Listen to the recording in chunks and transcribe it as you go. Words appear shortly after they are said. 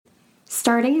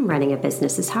Starting and running a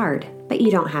business is hard, but you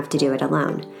don't have to do it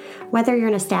alone. Whether you're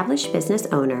an established business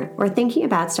owner or thinking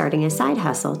about starting a side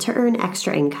hustle to earn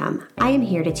extra income, I am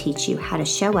here to teach you how to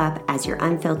show up as your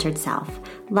unfiltered self,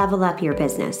 level up your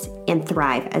business, and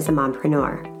thrive as a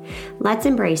mompreneur. Let's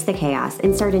embrace the chaos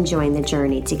and start enjoying the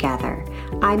journey together.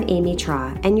 I'm Amy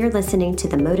Traw, and you're listening to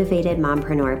the Motivated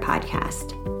Mompreneur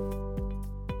Podcast.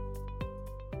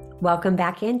 Welcome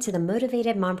back into the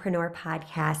Motivated Mompreneur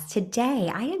Podcast.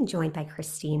 Today, I am joined by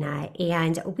Kristina,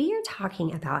 and we are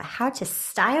talking about how to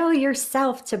style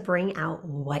yourself to bring out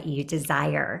what you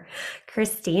desire.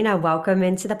 Kristina, welcome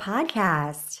into the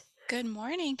podcast. Good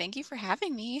morning. Thank you for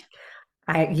having me.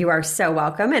 You are so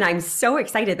welcome, and I'm so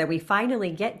excited that we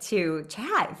finally get to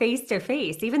chat face to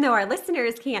face. Even though our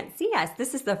listeners can't see us,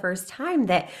 this is the first time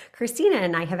that Kristina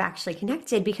and I have actually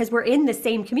connected because we're in the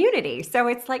same community. So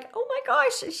it's like, oh my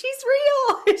gosh, she's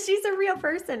real. She's a real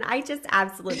person. I just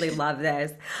absolutely love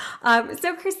this.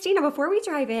 So Kristina, before we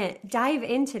dive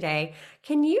in today,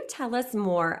 can you tell us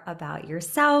more about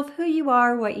yourself, who you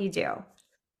are, what you do?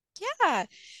 Yeah.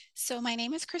 So my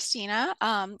name is Kristina.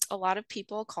 A lot of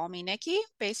people call me Nikki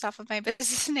based off of my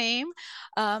business name.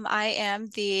 I am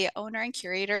the owner and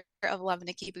curator of Love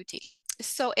Nikki Boutique.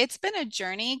 So it's been a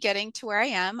journey getting to where I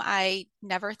am. I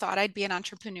never thought I'd be an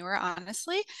entrepreneur,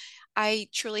 honestly. I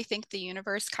truly think the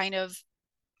universe kind of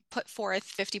put forth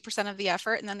 50% of the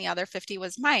effort and then the other 50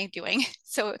 was my doing.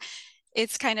 So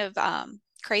it's kind of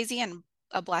crazy and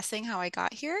a blessing how I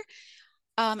got here.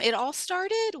 It all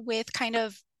started with kind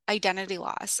of identity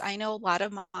loss. I know a lot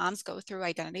of moms go through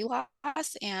identity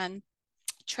loss, and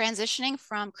transitioning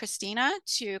from Kristina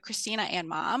to Kristina and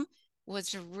mom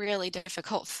was really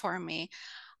difficult for me.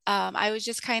 I was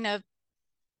just kind of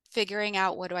figuring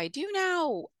out, what do I do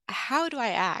now? How do I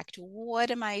act?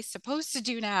 What am I supposed to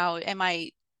do now? Am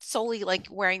I solely like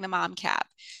wearing the mom cap?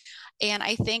 And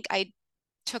I think I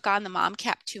took on the mom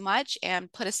cap too much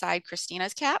and put aside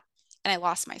Kristina's cap, and I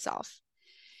lost myself.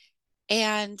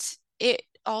 And it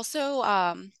also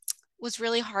was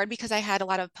really hard because I had a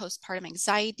lot of postpartum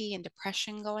anxiety and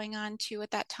depression going on too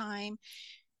at that time.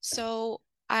 So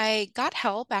I got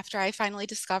help after I finally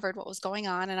discovered what was going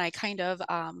on, and I kind of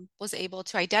was able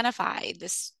to identify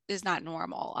this is not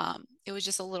normal. It was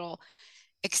just a little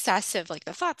excessive, like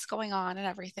the thoughts going on and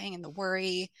everything, and the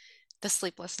worry, the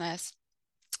sleeplessness.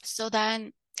 So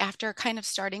then, after kind of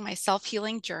starting my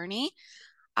self-healing journey,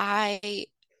 I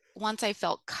once I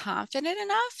felt confident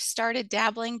enough, started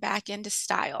dabbling back into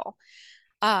style.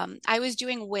 I was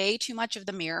doing way too much of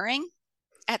the mirroring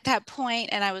at that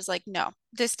point, and I was like, no,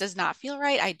 this does not feel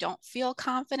right. I don't feel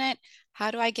confident.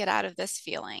 How do I get out of this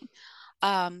feeling?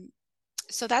 Um,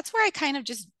 so that's where I kind of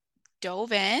just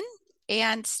dove in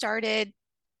and started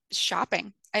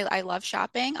shopping. I love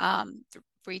shopping.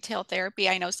 Retail therapy.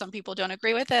 I know some people don't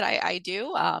agree with it. I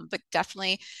do, but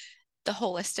definitely the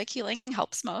holistic healing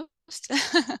helps most.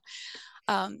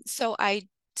 So I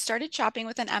started shopping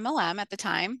with an MLM at the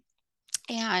time,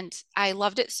 and I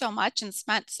loved it so much and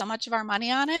spent so much of our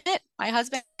money on it. My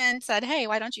husband said, hey,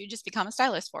 why don't you just become a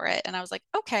stylist for it? And I was like,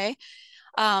 okay.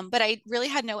 But I really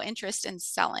had no interest in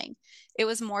selling. It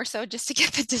was more so just to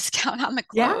get the discount on the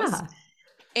clothes. Yeah.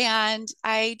 And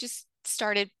I just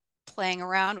started playing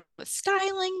around with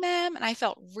styling them, and I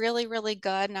felt really, really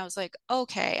good. And I was like,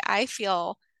 okay, I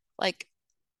feel like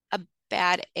a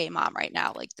bad A mom right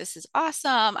now. Like, this is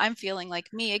awesome. I'm feeling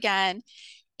like me again.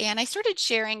 And I started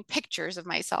sharing pictures of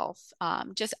myself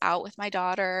just out with my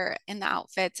daughter in the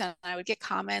outfits. And I would get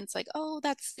comments like, oh,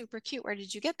 that's super cute. Where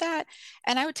did you get that?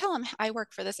 And I would tell them, I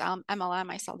work for this MLM.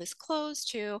 I sell these clothes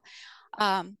too.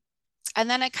 Um, and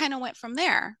then it kind of went from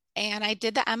there. And I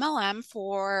did the MLM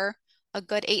for a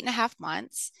good 8.5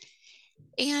 months.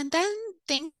 And then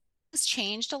things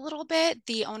changed a little bit.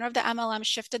 The owner of the MLM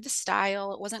shifted the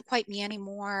style. It wasn't quite me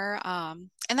anymore. And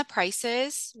the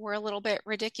prices were a little bit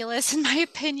ridiculous, in my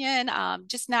opinion,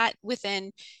 just not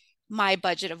within my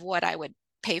budget of what I would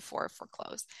pay for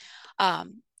clothes.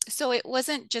 So it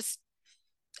wasn't just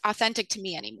authentic to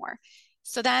me anymore.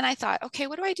 So then I thought, okay,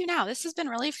 what do I do now? This has been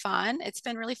really fun. It's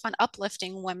been really fun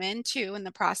uplifting women too in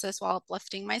the process while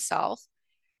uplifting myself.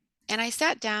 And I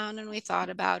sat down and we thought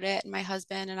about it. And my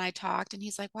husband and I talked, and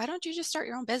he's like, why don't you just start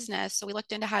your own business? So we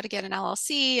looked into how to get an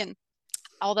LLC and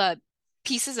all the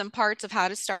pieces and parts of how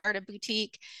to start a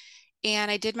boutique. And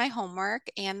I did my homework,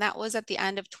 and that was at the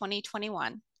end of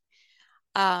 2021.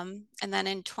 And then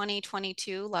in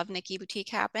 2022, Love Nikki Boutique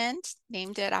happened,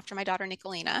 named it after my daughter,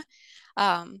 Nicolina.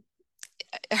 Um,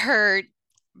 her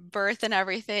birth and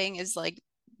everything is like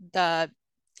the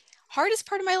hardest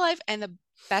part of my life and the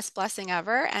best blessing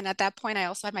ever. And at that point, I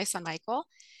also had my son, Michael.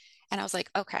 And I was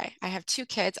like, okay, I have two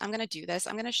kids. I'm going to do this.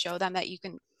 I'm going to show them that you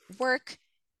can work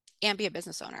and be a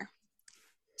business owner.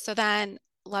 So then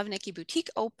Love Nikki Boutique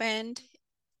opened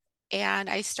and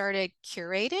I started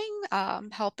curating,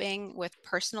 helping with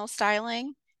personal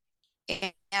styling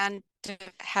and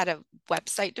had a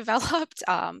website developed.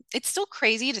 It's still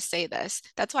crazy to say this.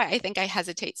 That's why I think I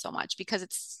hesitate so much because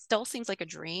it still seems like a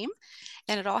dream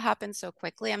and it all happened so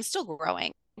quickly. I'm still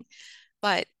growing,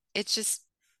 but it's just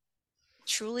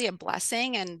truly a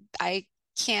blessing. And I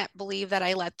can't believe that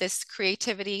I let this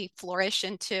creativity flourish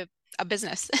into a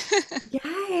business.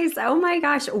 Yes. Oh my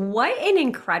gosh. What an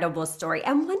incredible story.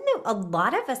 And one that a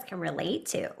lot of us can relate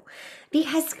to.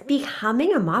 Because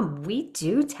becoming a mom, we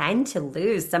do tend to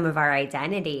lose some of our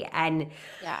identity and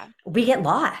Yeah. we get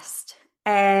lost.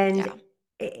 And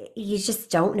Yeah. you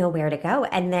just don't know where to go.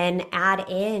 And then add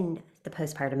in the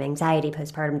postpartum anxiety,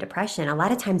 postpartum depression. A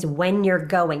lot of times when you're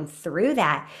going through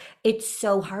that, it's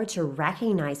so hard to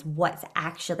recognize what's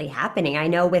actually happening. I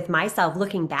know with myself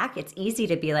looking back, it's easy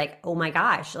to be like, oh my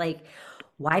gosh, like,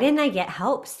 why didn't I get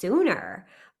help sooner?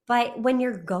 But when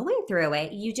you're going through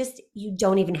it, you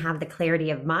don't even have the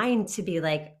clarity of mind to be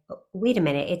like, "Oh, wait a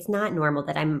minute, it's not normal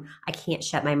that I can't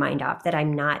shut my mind off, that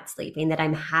I'm not sleeping, that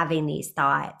I'm having these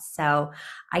thoughts." So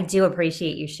I do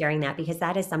appreciate you sharing that because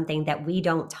that is something that we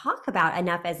don't talk about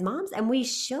enough as moms, and we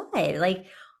should. Like,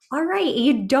 all right,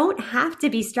 you don't have to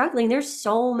be struggling. There's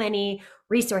so many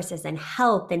resources and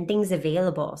help and things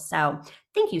available. So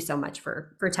thank you so much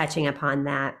for touching upon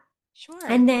that. Sure.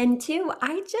 And then, too,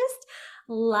 I just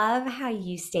love how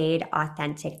you stayed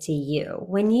authentic to you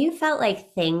when you felt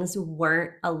like things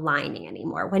weren't aligning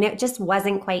anymore, when it just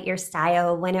wasn't quite your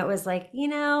style, when it was like,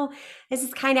 this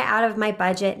is kind of out of my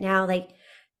budget now. Like,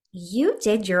 you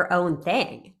did your own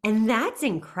thing. And that's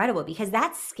incredible because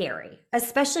that's scary,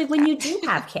 especially when you do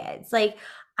Yeah. have kids. Like,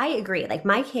 I agree. Like,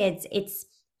 my kids, it's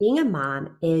being a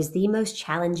mom is the most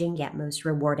challenging yet most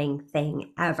rewarding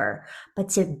thing ever. But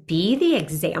to be the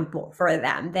example for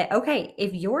them that, okay,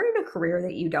 if you're in a career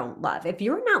that you don't love, if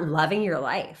you're not loving your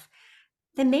life,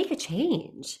 then make a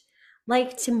change.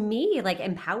 Like to me, like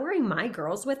empowering my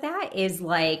girls with that is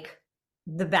like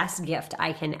the best gift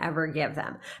I can ever give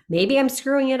them. Maybe I'm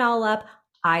screwing it all up.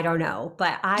 I don't know,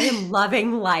 but I am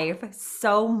loving life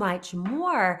so much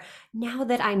more now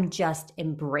that I'm just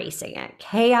embracing it. Yeah.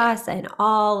 Chaos and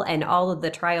all of the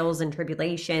trials and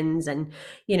tribulations. And,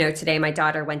 today my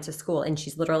daughter went to school and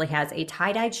she's literally has a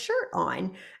tie-dyed shirt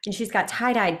on and she's got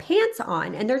tie-dyed pants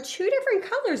on and they're two different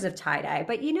colors of tie-dye.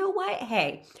 But you know what?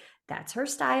 Hey, that's her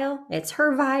style. It's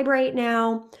her vibe right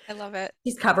now. I love it.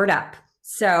 She's covered up.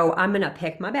 So I'm going to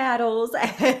pick my battles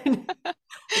and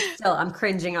it's still, I'm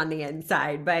cringing on the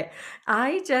inside, but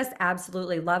I just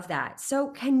absolutely love that. So,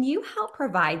 can you help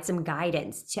provide some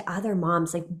guidance to other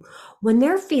moms? Like when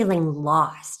they're feeling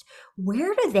lost,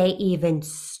 where do they even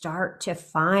start to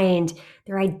find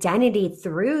their identity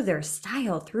through their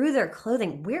style, through their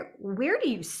clothing? Where do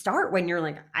you start when you're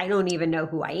like, I don't even know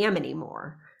who I am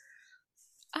anymore?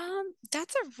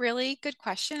 That's a really good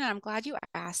question, and I'm glad you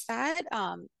asked that.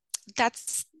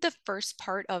 That's the first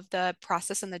part of the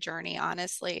process and the journey,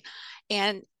 honestly.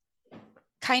 And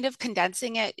kind of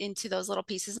condensing it into those little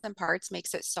pieces and parts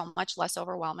makes it so much less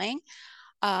overwhelming.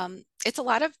 It's a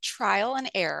lot of trial and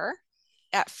error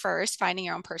at first, finding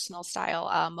your own personal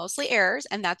style, mostly errors,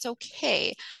 and that's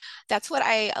okay. That's what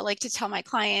I like to tell my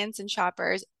clients and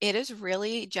shoppers. It is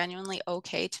really genuinely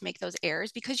okay to make those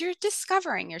errors because you're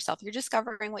discovering yourself. You're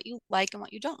discovering what you like and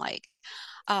what you don't like.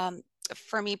 Um,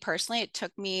 for me personally, it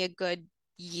took me a good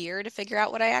year to figure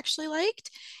out what I actually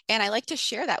liked. And I like to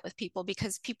share that with people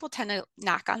because people tend to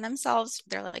knock on themselves.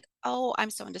 They're like, oh, I'm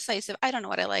so indecisive. I don't know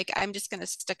what I like. I'm just going to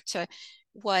stick to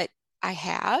what I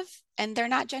have. And they're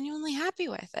not genuinely happy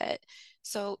with it.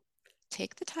 So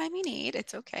take the time you need.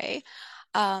 It's okay.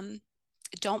 Um,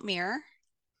 don't mirror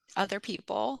other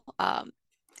people.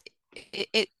 It,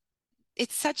 it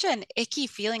it's such an icky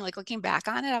feeling. Like looking back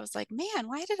on it, I was like, man,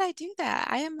 why did I do that?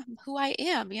 I am who I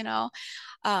am.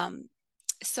 Um,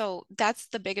 so that's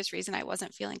the biggest reason I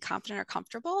wasn't feeling confident or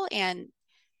comfortable. And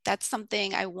that's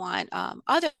something I want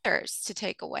others to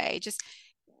take away. Just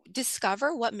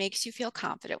discover what makes you feel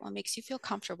confident, what makes you feel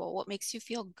comfortable, what makes you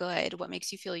feel good, what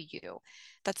makes you feel you.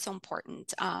 That's so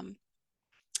important.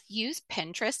 Use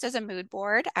Pinterest as a mood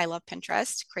board. I love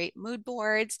Pinterest. Create mood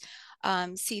boards,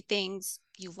 see things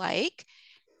you like.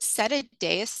 Set a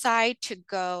day aside to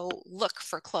go look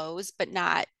for clothes, but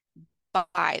not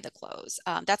buy the clothes.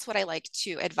 That's what I like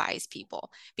to advise people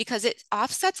because it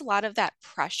offsets a lot of that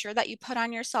pressure that you put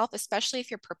on yourself, especially if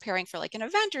you're preparing for like an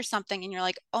event or something and you're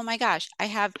like, oh my gosh, I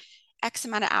have X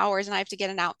amount of hours and I have to get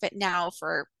an outfit now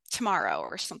for tomorrow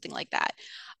or something like that.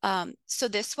 So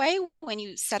this way, when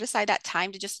you set aside that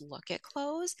time to just look at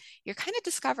clothes, you're kind of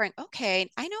discovering, okay,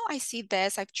 I know I see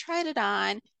this, I've tried it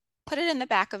on, put it in the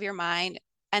back of your mind.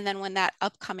 And then when that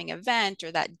upcoming event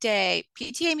or that day,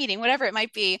 PTA meeting, whatever it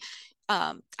might be,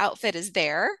 outfit is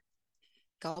there,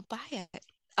 go buy it.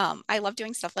 I love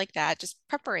doing stuff like that, just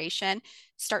preparation,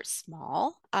 start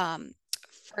small.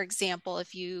 For example,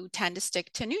 if you tend to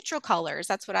stick to neutral colors,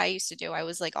 that's what I used to do. I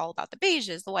was like all about the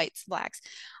beiges, the whites, blacks.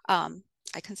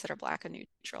 I consider black a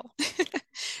neutral.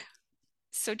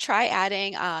 So try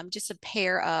adding just a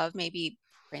pair of maybe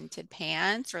printed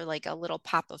pants or like a little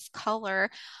pop of color.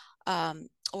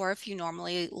 Or if you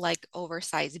normally like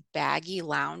oversized baggy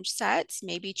lounge sets,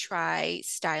 maybe try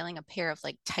styling a pair of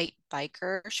like tight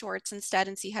biker shorts instead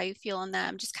and see how you feel in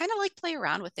them. Just kind of like play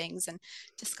around with things and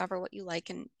discover what you like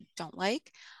and don't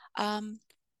like. Um,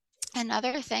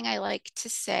 Another thing I like to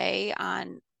say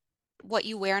on what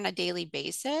you wear on a daily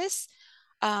basis,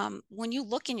 when you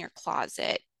look in your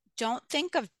closet, don't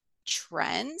think of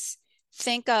trends.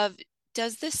 Think of,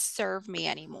 does this serve me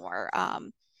anymore?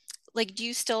 Like, do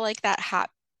you still like that hot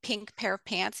pink pair of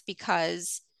pants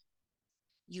because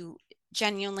you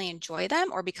genuinely enjoy them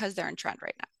or because they're in trend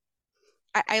right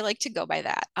now? I like to go by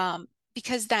that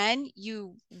because then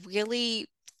you really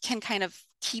can kind of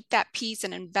keep that piece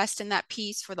and invest in that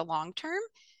piece for the long term.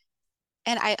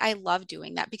 And I love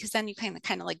doing that because then you kind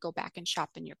of like go back and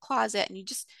shop in your closet and you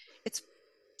just, it's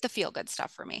the feel good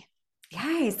stuff for me.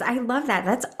 Yes, I love that.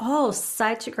 That's all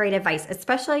such great advice,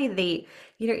 especially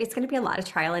it's going to be a lot of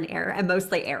trial and error and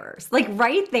mostly errors. Like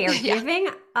right there, Yeah, giving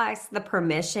us the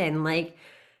permission, like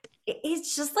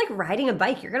it's just like riding a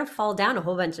bike. You're going to fall down a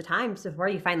whole bunch of times before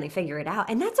you finally figure it out.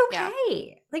 And that's yeah,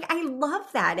 okay. Like I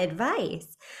love that advice.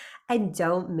 And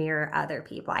don't mirror other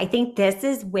people. I think this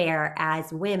is where,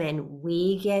 as women,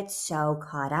 we get so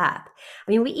caught up.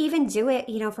 I mean, we even do it,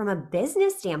 from a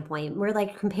business standpoint. We're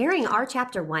like comparing yeah, our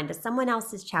chapter 1 to someone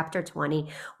else's chapter 20.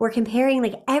 We're comparing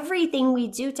like everything we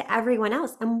do to everyone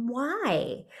else. And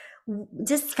why?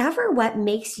 Discover what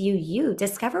makes you you.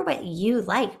 Discover what you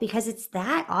like because it's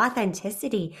that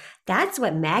authenticity. That's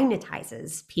what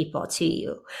magnetizes people to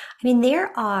you. I mean,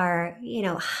 there are,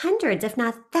 hundreds, if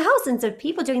not thousands of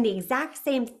people doing the exact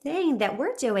same thing that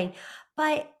we're doing,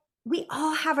 but we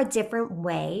all have a different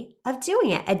way of doing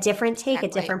it, a different take, a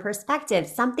exactly. different perspective,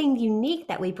 something unique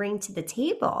that we bring to the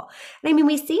table. And I mean,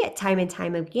 we see it time and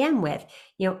time again with,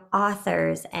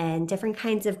 authors and different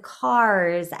kinds of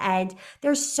cars. And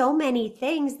there's so many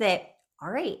things that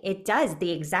all right, it does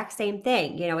the exact same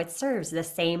thing. It serves the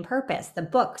same purpose. The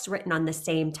book's written on the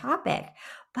same topic.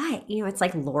 But, it's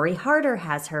like Lori Harder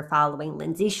has her following,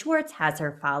 Lindsay Schwartz has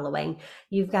her following.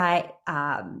 You've got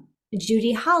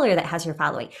Judy Holler that has her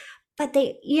following. But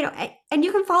they, and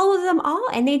you can follow them all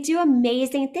and they do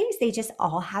amazing things. They just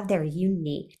all have their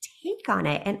unique take on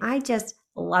it. And I just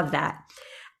love that.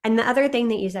 And the other thing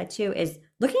that you said too is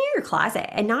looking at your closet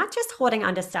and not just holding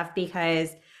onto stuff because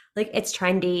like it's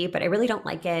trendy, but I really don't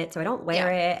like it. So I don't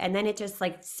wear Yeah, it. And then it just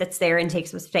like sits there and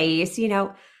takes some space,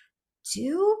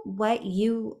 do what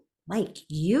you like.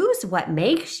 Use what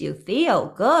makes you feel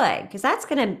good because that's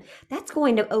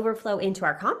going to overflow into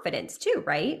our confidence too,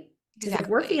 right? Because if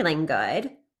we're exactly. feeling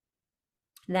good,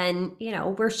 then,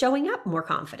 we're showing up more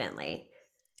confidently.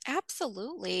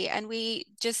 Absolutely. And we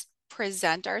just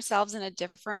present ourselves in a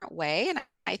different way. And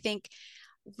I think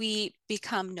we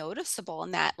become noticeable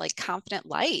in that like confident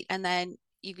light. And then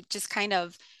you just kind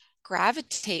of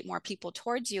gravitate more people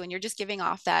towards you and you're just giving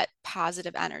off that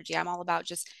positive energy. I'm all about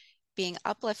just being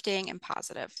uplifting and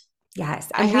positive.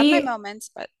 Yes. I And have my we moments,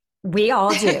 but We all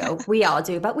do. We all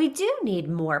do. But we do need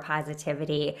more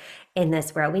positivity in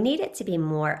this world. We need it to be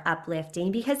more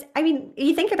uplifting because, I mean,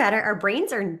 you think about it, our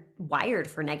brains are wired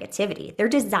for negativity. They're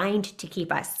designed to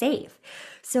keep us safe.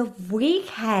 So if we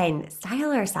can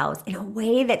style ourselves in a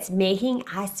way that's making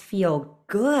us feel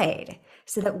good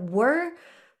so that we're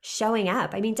showing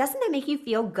up. I mean, doesn't that make you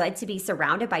feel good to be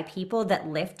surrounded by people that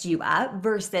lift you up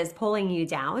versus pulling you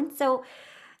down? So,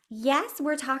 yes,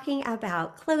 we're talking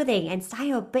about clothing and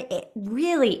style, but it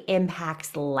really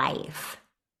impacts life.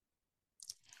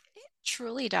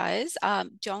 truly does.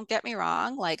 Don't get me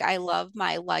wrong. Like I love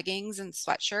my leggings and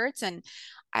sweatshirts, and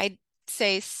I'd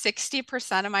say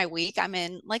 60% of my week I'm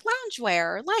in like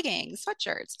loungewear, leggings,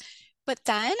 sweatshirts. But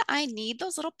then I need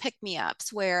those little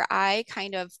pick-me-ups where I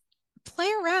kind of play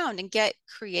around and get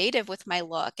creative with my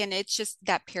look. And it's just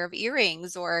that pair of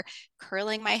earrings or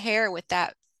curling my hair with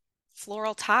that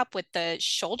floral top with the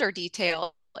shoulder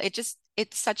detail. It's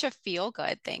such a feel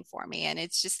good thing for me. And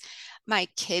it's just my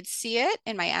kids see it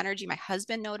and my energy. My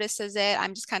husband notices it.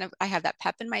 I have that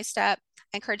pep in my step.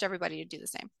 I encourage everybody to do the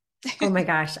same. Oh my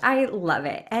gosh, I love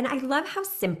it. And I love how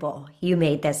simple you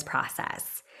made this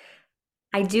process.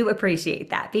 I do appreciate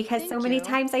that because so Thank many you.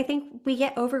 times I think we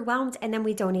get overwhelmed and then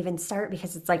we don't even start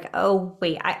because it's like, oh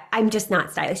wait, I'm just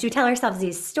not stylish. We tell ourselves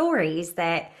these stories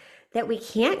that we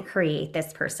can't create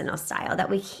this personal style, that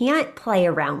we can't play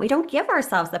around. We don't give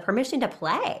ourselves the permission to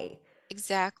play.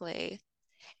 Exactly.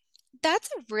 That's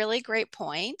a really great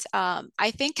point.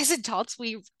 I think as adults,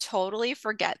 we totally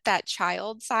forget that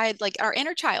child side, like our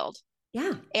inner child,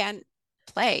 Yeah. and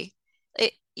play.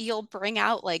 You'll bring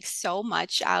out like so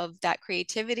much of that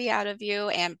creativity out of you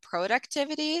and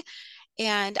productivity.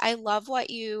 And I love what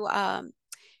you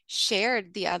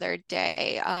shared the other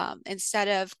day. Instead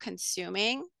of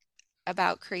consuming,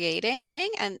 about creating.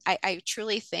 And I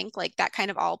truly think like that kind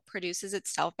of all produces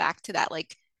itself back to that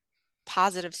like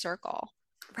positive circle.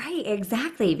 Right,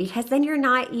 exactly. Because then you're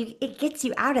not, it gets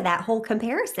you out of that whole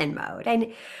comparison mode.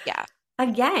 And Yeah.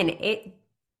 again, it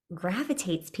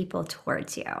gravitates people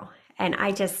towards you. And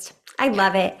I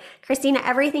love it. Christina,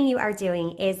 everything you are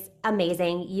doing is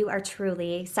amazing. You are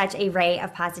truly such a ray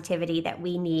of positivity that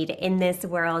we need in this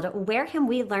world. Where can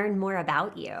we learn more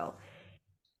about you?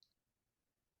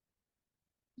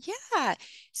 Yeah.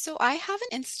 So I have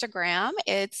an Instagram.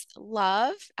 It's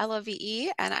LoveNiki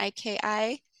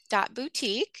dot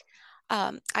boutique.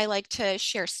 I like to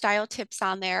share style tips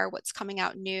on there, what's coming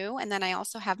out new. And then I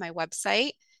also have my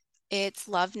website. It's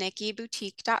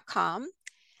lovenikiboutique.com.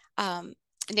 Um,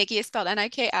 Nikki is spelled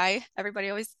Niki. Everybody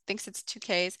always thinks it's two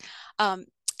Ks. Um,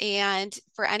 and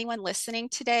for anyone listening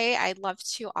today, I'd love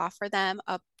to offer them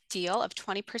a deal of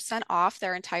 20% off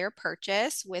their entire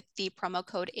purchase with the promo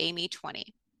code Amy20.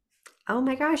 Oh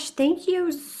my gosh, thank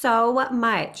you so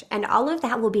much. And all of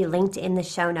that will be linked in the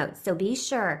show notes. So be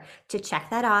sure to check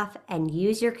that off and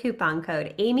use your coupon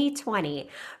code Amy20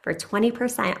 for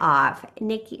 20% off.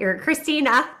 Nikki or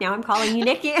Christina, now I'm calling you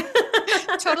Nikki.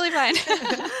 Totally fine.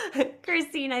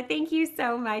 Christina, thank you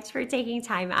so much for taking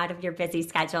time out of your busy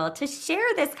schedule to share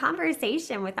this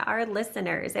conversation with our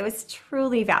listeners. It was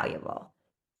truly valuable.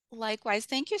 Likewise,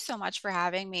 thank you so much for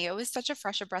having me. It was such a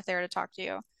fresh of breath air to talk to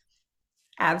you.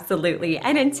 Absolutely.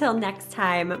 And until next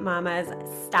time, mamas,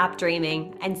 stop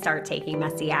dreaming and start taking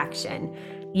messy action.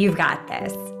 You've got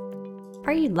this.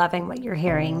 Are you loving what you're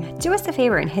hearing? Do us a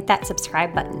favor and hit that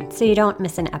subscribe button so you don't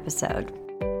miss an episode.